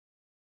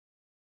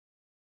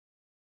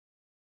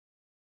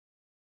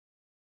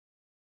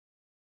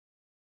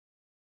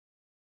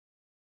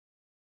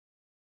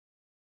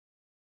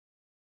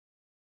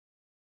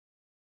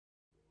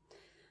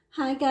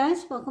Hi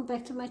guys, welcome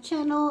back to my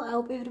channel. I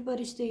hope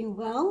everybody's doing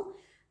well.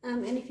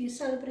 And if you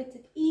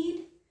celebrated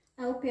Eid,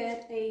 I hope you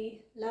had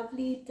a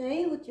lovely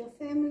day with your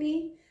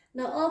family.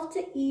 Now after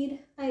Eid,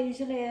 I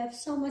usually have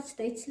so much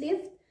dates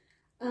left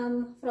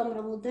from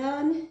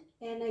Ramadan,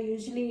 and I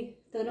usually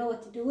don't know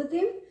what to do with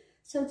them.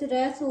 So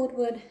today I thought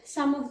with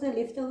some of the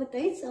leftover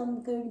dates,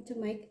 I'm going to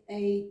make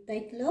a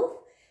date loaf.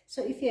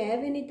 So if you have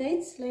any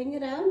dates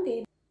laying around,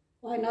 then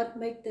why not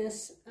make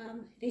this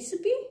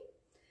recipe?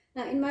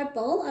 Now in my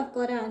bowl, I've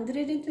got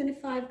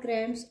 125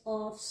 grams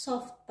of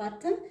soft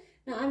butter.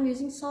 Now I'm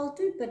using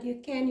salted, but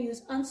you can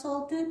use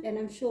unsalted, and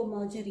I'm sure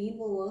margarine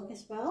will work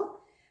as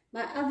well.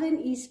 My oven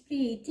is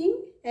preheating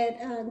at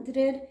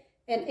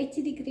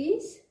 180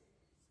 degrees.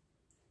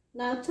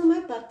 Now to my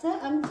butter,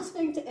 I'm just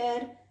going to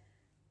add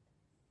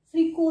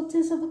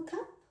 3/4 of a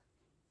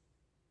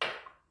cup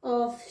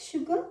of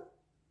sugar.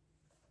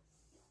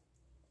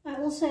 I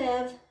also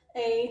have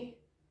a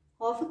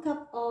half a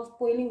cup of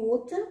boiling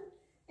water.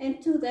 And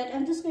to that,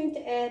 I'm just going to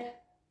add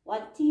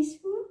 1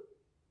 teaspoon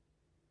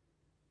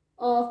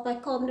of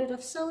bicarbonate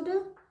of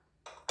soda.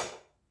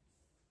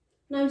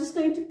 Now I'm just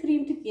going to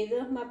cream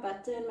together my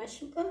butter and my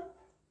sugar.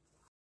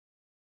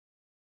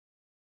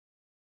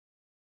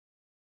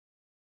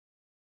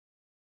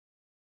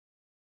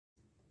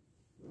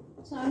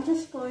 So I'm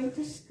just going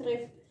to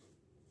scrape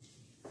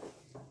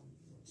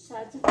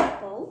sides of the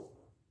bowl.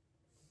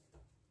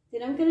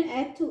 Then I'm going to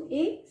add 2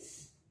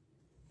 eggs,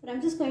 but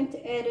I'm just going to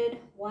add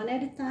it one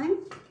at a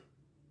time.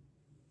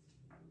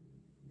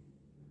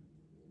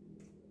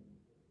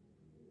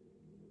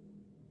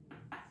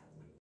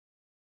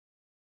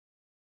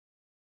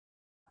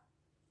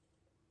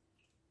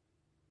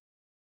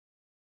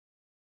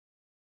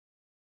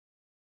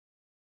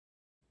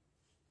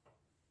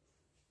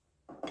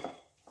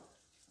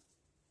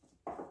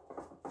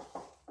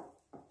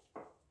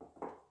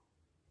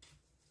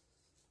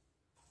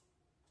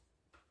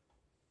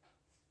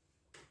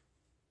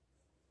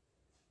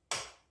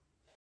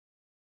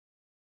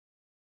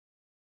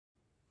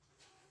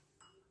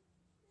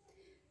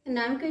 And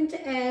now I'm going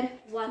to add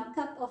 1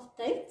 cup of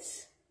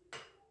dates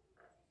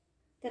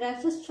that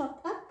I've just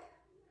chopped up.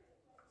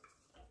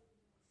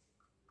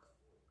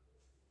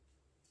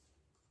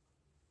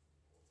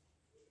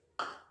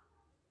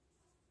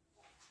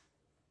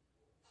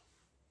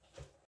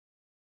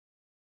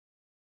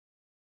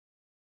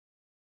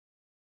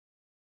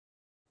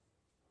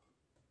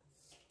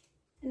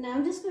 And now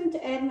I'm just going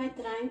to add my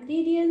dry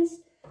ingredients,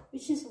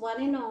 which is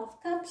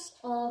 1½ cups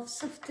of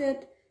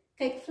sifted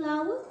cake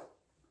flour,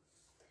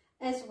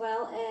 as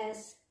well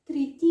as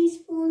 3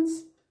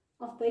 teaspoons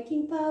of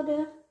baking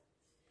powder,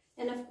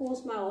 and of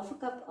course my half a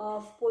cup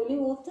of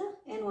boiling water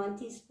and 1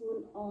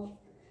 teaspoon of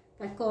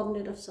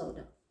bicarbonate of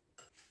soda.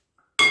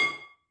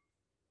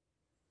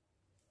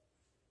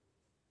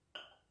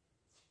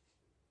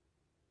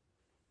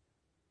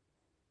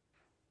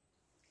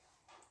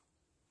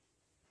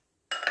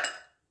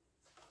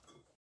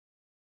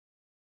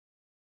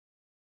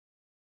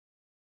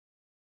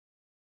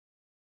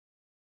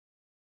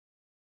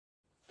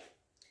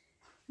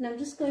 And I'm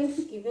just going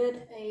to give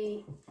it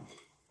a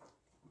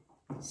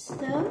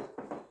stir,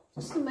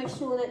 just to make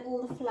sure that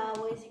all the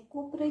flour is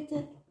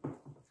incorporated.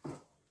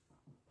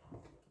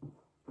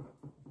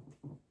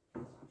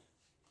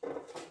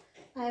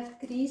 I've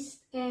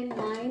greased and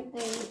lined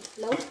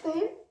a loaf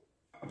pan.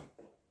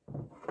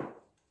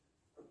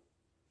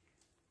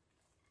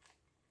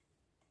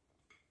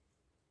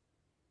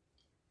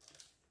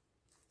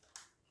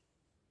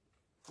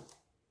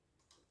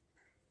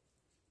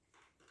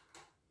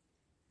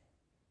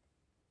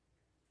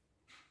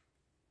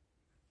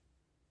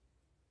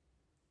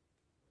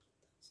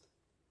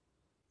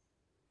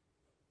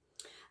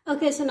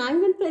 Okay, so now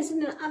I'm going to place it in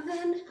the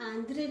oven,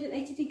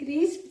 180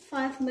 degrees for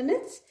 5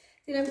 minutes.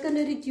 Then I'm going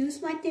to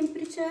reduce my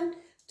temperature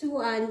to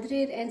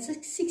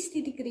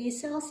 160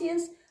 degrees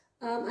Celsius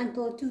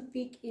until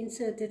toothpick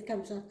inserted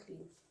comes out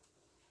clean.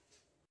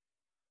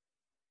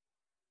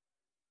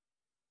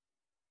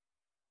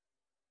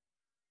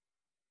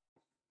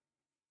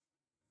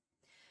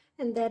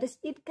 And that is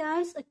it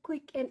guys, a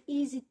quick and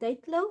easy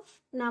date loaf.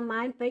 Now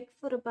mine baked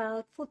for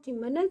about 40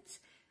 minutes.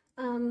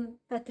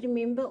 But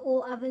remember,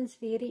 all ovens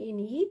vary in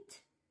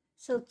heat.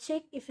 So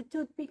check if a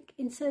toothpick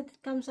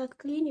inserted comes out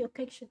clean, your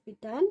cake should be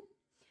done.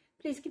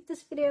 Please give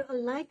this video a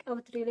like, I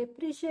would really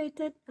appreciate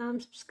it.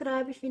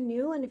 Subscribe if you're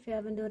new, and if you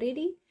haven't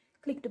already,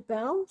 click the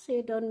bell so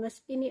you don't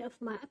miss any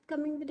of my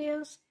upcoming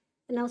videos.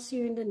 And I'll see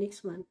you in the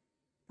next one.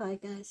 Bye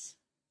guys.